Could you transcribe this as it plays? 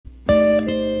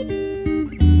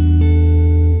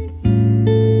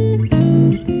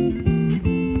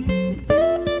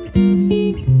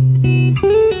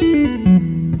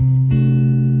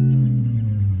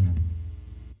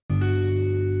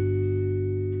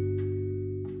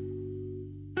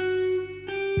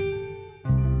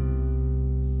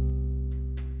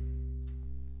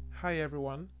Hi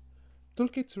everyone.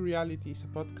 Toolkit to Reality is a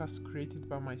podcast created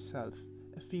by myself,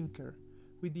 a thinker,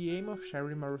 with the aim of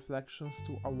sharing my reflections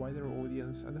to a wider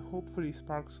audience and hopefully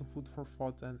spark some food for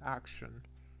thought and action.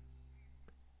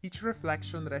 Each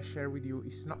reflection that I share with you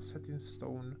is not set in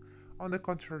stone, on the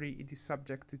contrary, it is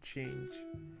subject to change.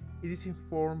 It is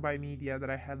informed by media that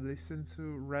I have listened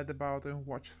to, read about, and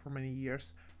watched for many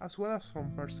years, as well as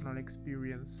from personal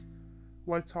experience.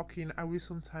 While talking, I will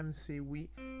sometimes say we,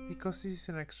 because this is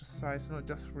an exercise not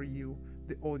just for you,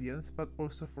 the audience, but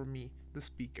also for me, the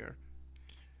speaker.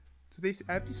 Today's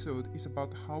episode is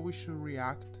about how we should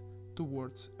react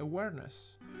towards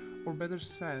awareness, or better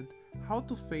said, how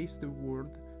to face the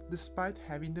world despite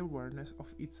having the awareness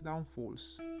of its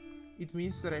downfalls. It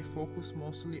means that I focus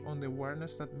mostly on the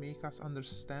awareness that make us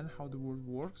understand how the world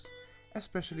works,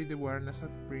 especially the awareness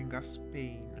that bring us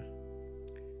pain.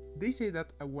 They say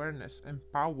that awareness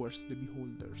empowers the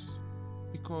beholders,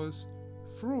 because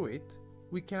through it,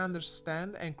 we can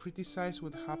understand and criticize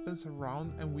what happens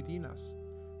around and within us.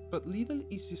 But little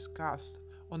is discussed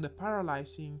on the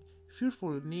paralyzing,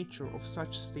 fearful nature of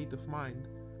such state of mind,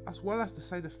 as well as the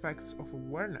side effects of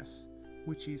awareness,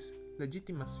 which is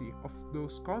legitimacy of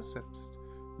those concepts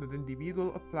that the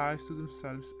individual applies to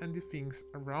themselves and the things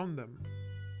around them.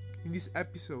 In this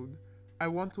episode, I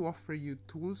want to offer you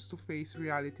tools to face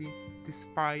reality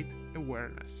despite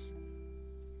awareness.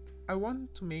 I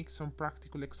want to make some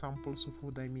practical examples of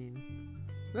what I mean.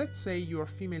 Let's say you are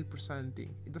female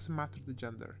presenting, it doesn't matter the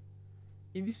gender.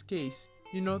 In this case,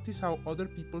 you notice how other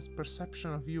people's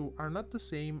perception of you are not the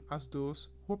same as those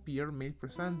who appear male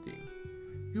presenting.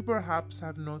 You perhaps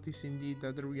have noticed indeed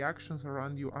that the reactions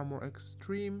around you are more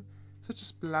extreme, such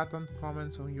as blatant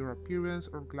comments on your appearance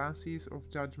or glances of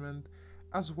judgment,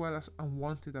 as well as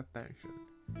unwanted attention.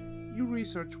 You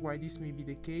research why this may be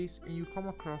the case and you come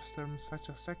across terms such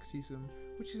as sexism,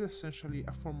 which is essentially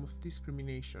a form of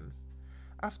discrimination.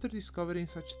 After discovering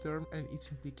such term and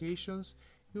its implications,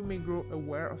 you may grow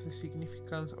aware of the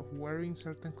significance of wearing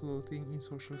certain clothing in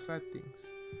social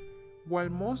settings. While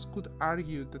most could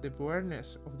argue that the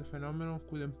awareness of the phenomenon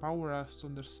could empower us to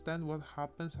understand what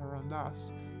happens around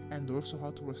us and also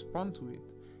how to respond to it,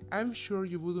 I'm sure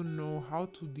you wouldn't know how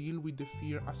to deal with the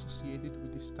fear associated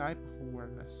with this type of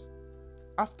awareness.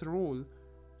 After all,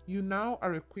 you now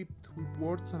are equipped with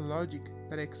words and logic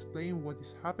that explain what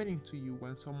is happening to you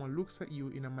when someone looks at you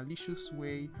in a malicious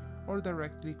way or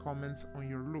directly comments on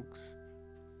your looks.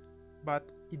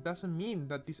 But it doesn't mean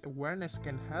that this awareness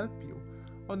can help you.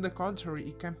 On the contrary,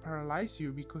 it can paralyze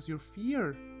you because you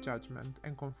fear judgment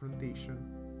and confrontation,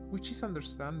 which is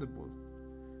understandable.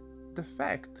 The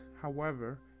fact,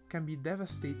 however, can be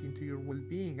devastating to your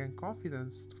well-being and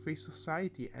confidence to face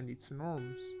society and its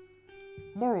norms.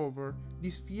 Moreover,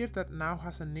 this fear that now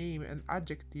has a name and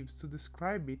adjectives to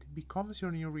describe it becomes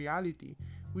your new reality,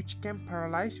 which can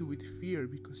paralyze you with fear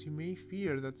because you may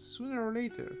fear that sooner or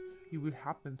later it will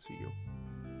happen to you.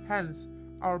 Hence,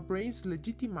 our brains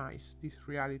legitimize this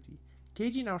reality,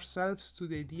 caging ourselves to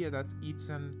the idea that it's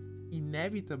an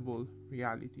inevitable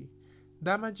reality,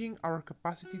 damaging our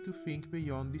capacity to think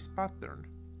beyond this pattern.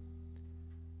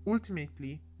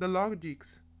 Ultimately, the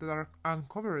logics that are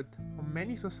uncovered on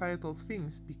many societal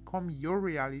things become your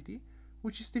reality,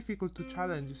 which is difficult to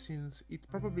challenge since it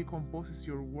probably composes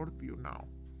your worldview now.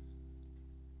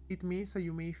 It means that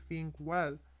you may think,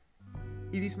 well,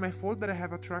 it is my fault that I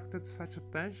have attracted such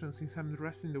attention since I'm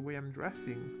dressing the way I'm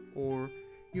dressing, or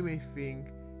you may think,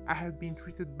 I have been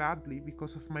treated badly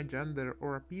because of my gender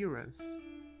or appearance.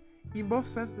 In both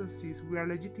sentences, we are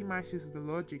legitimizing the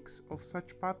logics of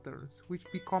such patterns,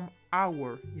 which become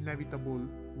our inevitable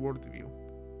worldview.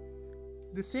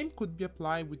 The same could be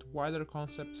applied with wider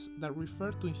concepts that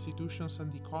refer to institutions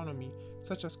and the economy,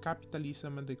 such as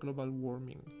capitalism and the global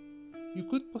warming. You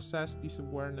could possess this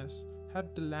awareness,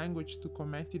 have the language to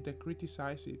comment it and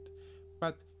criticize it,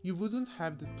 but you wouldn't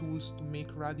have the tools to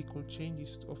make radical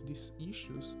changes of these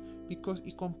issues, because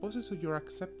it composes of your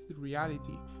accepted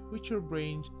reality, which your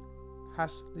brain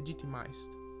has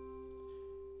legitimized.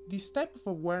 This type of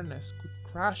awareness could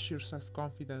crush your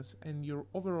self-confidence and your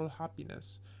overall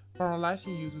happiness,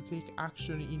 paralyzing you to take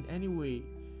action in any way,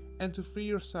 and to free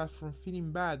yourself from feeling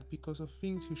bad because of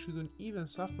things you shouldn't even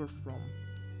suffer from.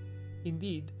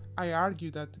 Indeed, I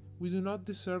argue that we do not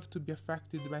deserve to be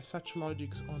affected by such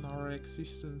logics on our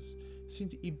existence,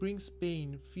 since it brings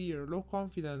pain, fear, low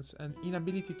confidence, and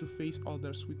inability to face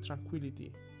others with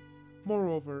tranquility.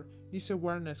 Moreover, this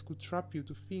awareness could trap you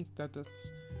to think that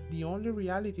that's the only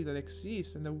reality that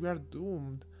exists and that we are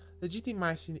doomed,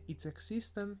 legitimizing its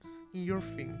existence in your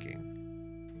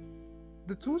thinking.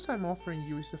 The tools I'm offering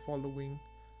you is the following.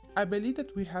 I believe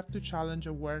that we have to challenge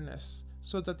awareness,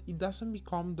 so that it doesn't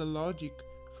become the logic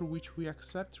through which we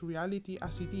accept reality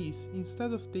as it is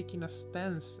instead of taking a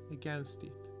stance against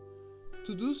it.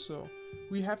 To do so,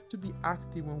 we have to be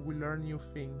active when we learn new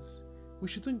things. We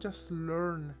shouldn't just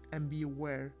learn and be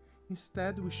aware.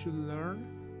 Instead, we should learn,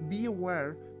 be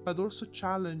aware, but also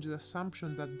challenge the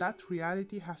assumption that that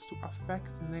reality has to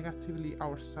affect negatively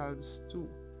ourselves too.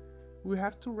 We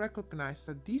have to recognize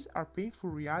that these are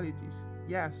painful realities,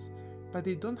 yes, but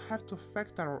they don't have to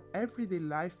affect our everyday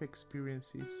life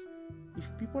experiences.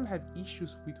 If people have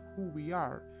issues with who we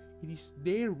are, it is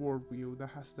their worldview that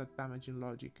has that damaging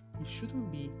logic. It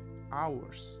shouldn't be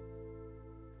ours.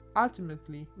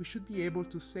 Ultimately, we should be able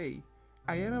to say,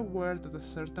 I am aware that a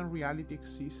certain reality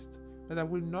exists, but I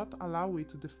will not allow it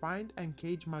to define and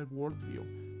cage my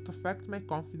worldview, to affect my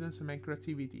confidence and my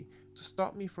creativity, to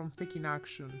stop me from taking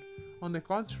action. On the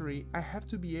contrary, I have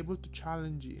to be able to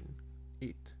challenge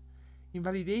it,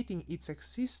 invalidating its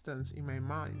existence in my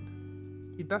mind.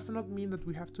 It does not mean that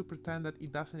we have to pretend that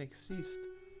it doesn't exist,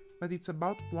 but it's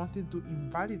about wanting to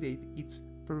invalidate its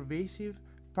pervasive,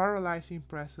 paralyzing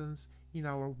presence in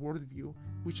our worldview,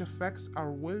 which affects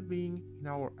our well-being in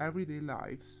our everyday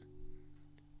lives.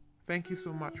 Thank you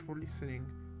so much for listening.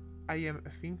 I am a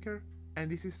thinker,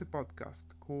 and this is the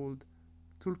podcast called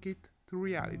Toolkit to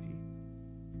Reality.